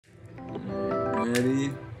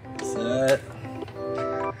Ready, set,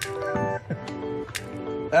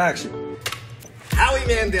 action. Howie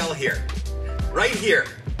Mandel here. Right here.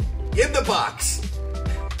 In the box.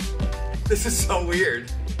 This is so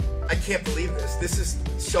weird. I can't believe this. This is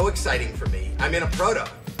so exciting for me. I'm in a Proto.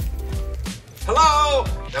 Hello!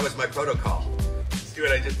 That was my protocol. See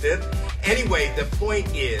what I just did? Anyway, the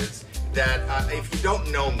point is that if you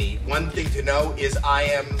don't know me, one thing to know is I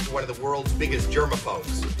am one of the world's biggest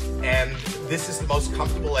germaphobes. And this is the most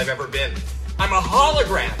comfortable I've ever been. I'm a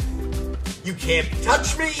hologram. You can't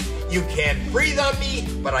touch me, you can't breathe on me,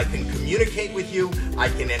 but I can communicate with you, I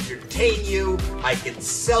can entertain you, I can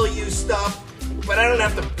sell you stuff, but I don't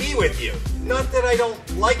have to be with you. Not that I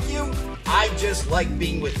don't like you, I just like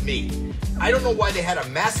being with me. I don't know why they had a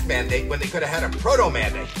mask mandate when they could have had a proto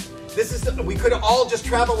mandate. We could have all just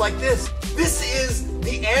traveled like this. This is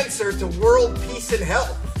the answer to world peace and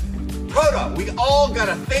health. Proto, we all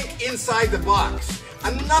gotta think inside the box.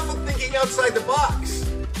 Enough of thinking outside the box.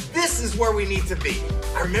 This is where we need to be.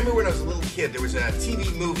 I remember when I was a little kid, there was a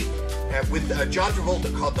TV movie with John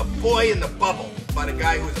Travolta called The Boy in the Bubble, about a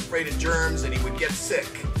guy who was afraid of germs and he would get sick.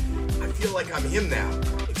 I feel like I'm him now,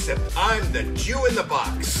 except I'm the Jew in the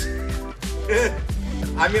box.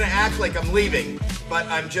 I'm gonna act like I'm leaving, but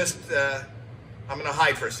I'm gonna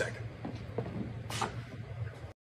hide for a second.